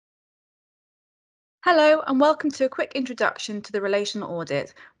Hello, and welcome to a quick introduction to the relational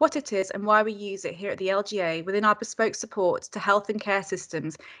audit, what it is and why we use it here at the LGA within our bespoke support to health and care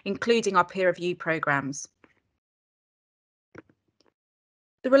systems, including our peer review programmes.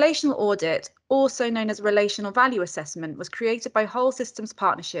 The relational audit, also known as relational value assessment, was created by Whole Systems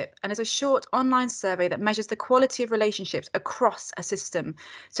Partnership and is a short online survey that measures the quality of relationships across a system,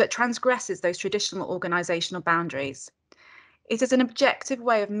 so it transgresses those traditional organisational boundaries. It is an objective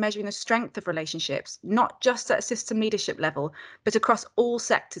way of measuring the strength of relationships, not just at a system leadership level, but across all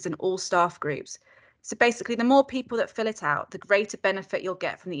sectors and all staff groups. So basically, the more people that fill it out, the greater benefit you'll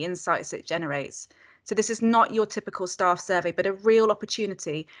get from the insights it generates. So this is not your typical staff survey, but a real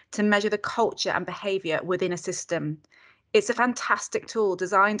opportunity to measure the culture and behaviour within a system. It's a fantastic tool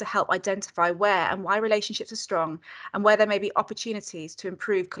designed to help identify where and why relationships are strong and where there may be opportunities to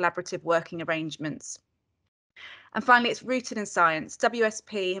improve collaborative working arrangements. And finally, it's rooted in science.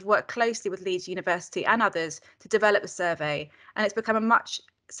 WSP have worked closely with Leeds University and others to develop the survey, and it's become a much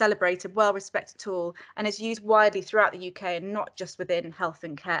celebrated, well-respected tool and is used widely throughout the UK and not just within health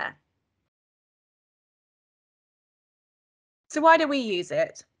and care. So why do we use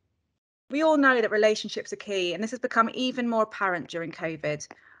it? We all know that relationships are key, and this has become even more apparent during COVID.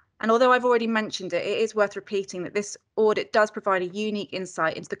 And although I've already mentioned it, it is worth repeating that this audit does provide a unique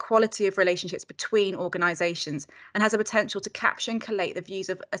insight into the quality of relationships between organisations and has a potential to capture and collate the views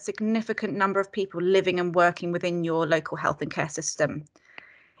of a significant number of people living and working within your local health and care system.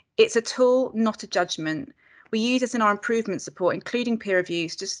 It's a tool, not a judgment. We use this in our improvement support, including peer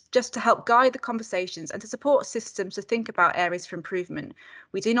reviews, just to help guide the conversations and to support systems to think about areas for improvement.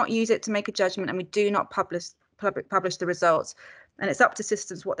 We do not use it to make a judgment, and we do not publish the results. And it's up to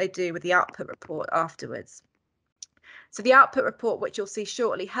systems what they do with the output report afterwards. So the output report, which you'll see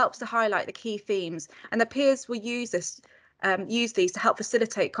shortly, helps to highlight the key themes, and the peers will use these to help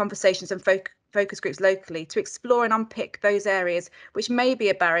facilitate conversations and focus groups locally to explore and unpick those areas which may be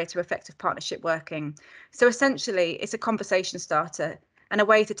a barrier to effective partnership working. So essentially, it's a conversation starter and a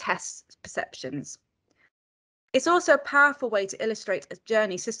way to test perceptions. It's also a powerful way to illustrate a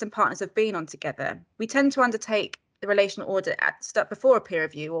journey system partners have been on together. We tend to undertake the relational audit before a peer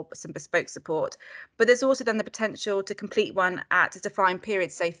review or some bespoke support, but there's also then the potential to complete one at a defined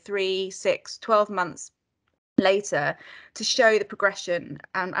period, say 3, 6, 12 months later, to show the progression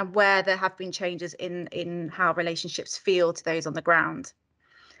and where there have been changes in how relationships feel to those on the ground.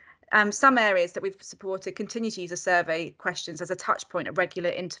 Some areas that we've supported continue to use the survey questions as a touch point at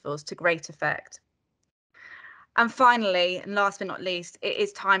regular intervals to great effect. And finally, and last but not least, it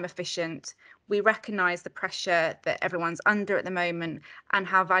is time efficient. We recognise the pressure that everyone's under at the moment and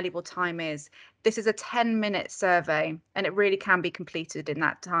how valuable time is. This is a 10-minute survey and it really can be completed in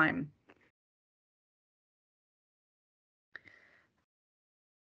that time.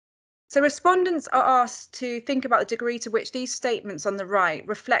 So respondents are asked to think about the degree to which these statements on the right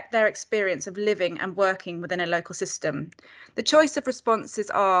reflect their experience of living and working within a local system. The choice of responses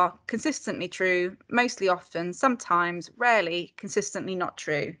are consistently true, mostly often, sometimes, rarely, consistently not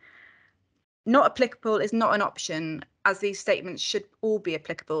true. Not applicable is not an option, as these statements should all be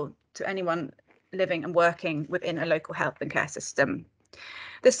applicable to anyone living and working within a local health and care system.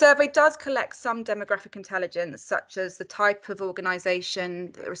 The survey does collect some demographic intelligence, such as the type of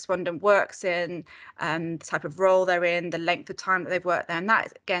organisation that the respondent works in, the type of role they're in, the length of time that they've worked there, and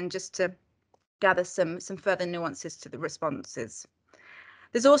that, again, just to gather some further nuances to the responses.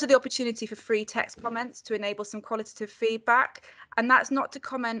 There's also the opportunity for free text comments to enable some qualitative feedback, and that's not to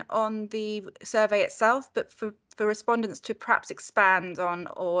comment on the survey itself, but for respondents to perhaps expand on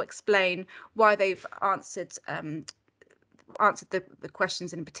or explain why they've answered the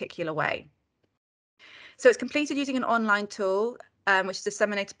questions in a particular way. So it's completed using an online tool, which is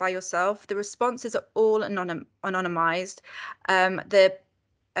disseminated by yourself. The responses are all anonymised.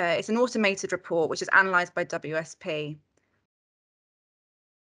 It's an automated report, which is analysed by WSP.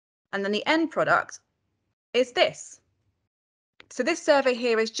 And then the end product is this. So this survey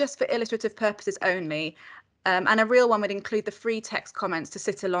here is just for illustrative purposes only, and a real one would include the free text comments to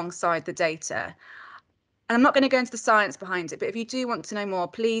sit alongside the data. And I'm not going to go into the science behind it, but if you do want to know more,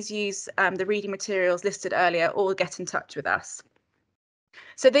 please use the reading materials listed earlier or get in touch with us.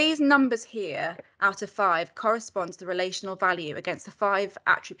 So these numbers here out of 5 correspond to the relational value against the 5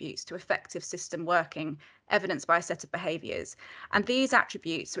 attributes to effective system working, evidenced by a set of behaviours. And these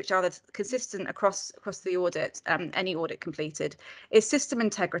attributes, which are consistent across the audit, any audit completed, is system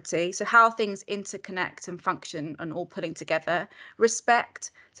integrity, so how things interconnect and function and all pulling together;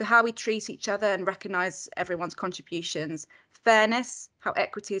 respect, so how we treat each other and recognise everyone's contributions; fairness, how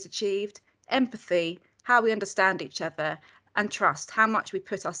equity is achieved; empathy, how we understand each other; and trust, how much we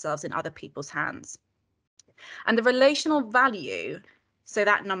put ourselves in other people's hands. And the relational value, so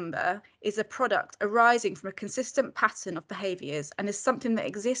that number, is a product arising from a consistent pattern of behaviours and is something that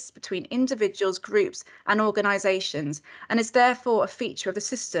exists between individuals, groups and organisations, and is therefore a feature of the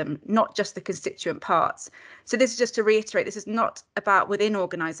system, not just the constituent parts. So this is just to reiterate, this is not about within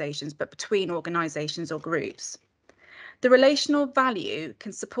organisations, but between organisations or groups. The relational value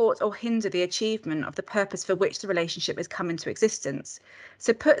can support or hinder the achievement of the purpose for which the relationship has come into existence.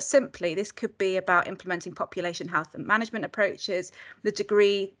 So put simply, this could be about implementing population health and management approaches, the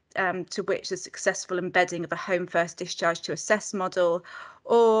degree to which the successful embedding of a home first discharge to assess model,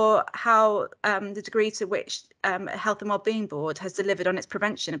 or how the degree to which a health and wellbeing board has delivered on its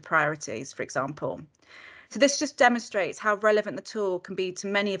prevention of priorities, for example. So this just demonstrates how relevant the tool can be to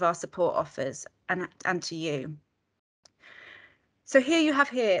many of our support offers and to you. So here you have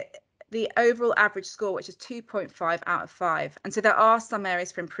the overall average score, which is 2.5 out of 5. And so there are some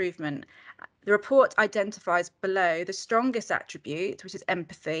areas for improvement. The report identifies below the strongest attribute, which is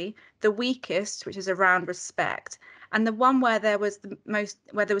empathy, the weakest, which is around respect, and the one where there was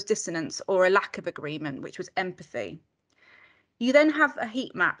dissonance or a lack of agreement, which was empathy. You then have a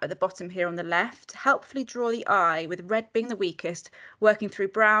heat map at the bottom here on the left, helpfully draw the eye, with red being the weakest, working through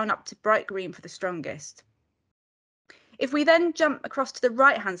brown up to bright green for the strongest. If we then jump across to the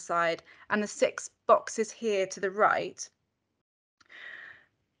right-hand side and the 6 boxes here to the right,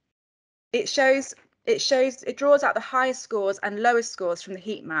 it draws out the highest scores and lowest scores from the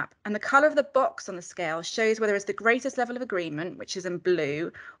heat map, and the colour of the box on the scale shows whether it's the greatest level of agreement, which is in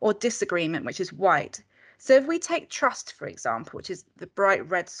blue, or disagreement, which is white. So if we take trust, for example, which is the bright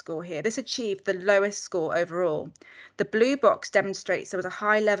red score here, this achieved the lowest score overall. The blue box demonstrates there was a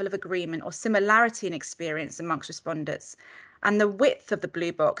high level of agreement or similarity in experience amongst respondents, and the width of the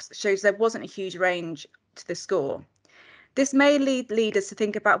blue box shows there wasn't a huge range to the score. This may lead leaders to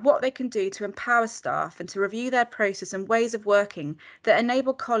think about what they can do to empower staff and to review their process and ways of working that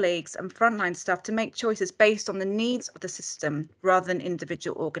enable colleagues and frontline staff to make choices based on the needs of the system rather than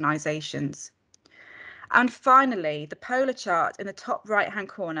individual organisations. And finally, the polar chart in the top right-hand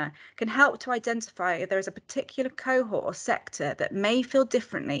corner can help to identify if there is a particular cohort or sector that may feel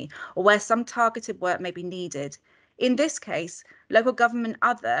differently or where some targeted work may be needed. In this case, local government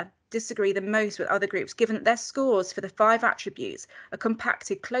other disagree the most with other groups, given that their scores for the 5 attributes are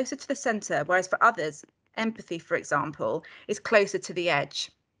compacted closer to the centre, whereas for others, empathy, for example, is closer to the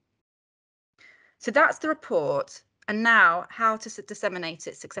edge. So that's the report, and now how to disseminate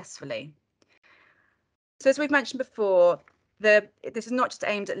it successfully. So as we've mentioned before, this is not just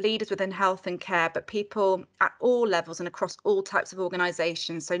aimed at leaders within health and care, but people at all levels and across all types of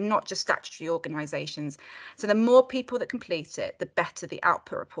organisations, so not just statutory organisations. So the more people that complete it, the better the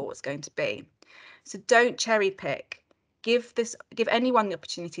output report is going to be. So don't cherry pick. Give anyone the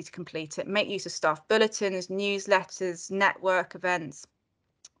opportunity to complete it. Make use of staff bulletins, newsletters, network events,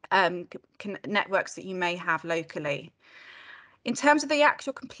 networks that you may have locally. In terms of the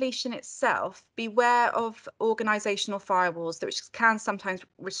actual completion itself, beware of organisational firewalls, which can sometimes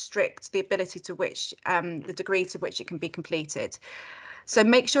restrict the ability to which, the degree to which it can be completed. So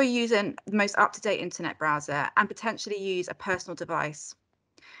make sure you're using the most up-to-date internet browser and potentially use a personal device.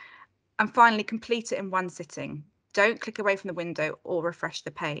 And finally, complete it in one sitting. Don't click away from the window or refresh the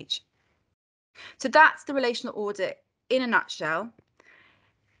page. So that's the relational audit in a nutshell.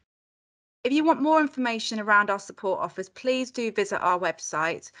 If you want more information around our support offers, please do visit our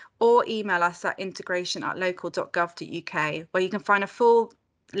website or email us at integration@local.gov.uk, where you can find a full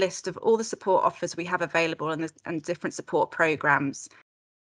list of all the support offers we have available and different support programmes.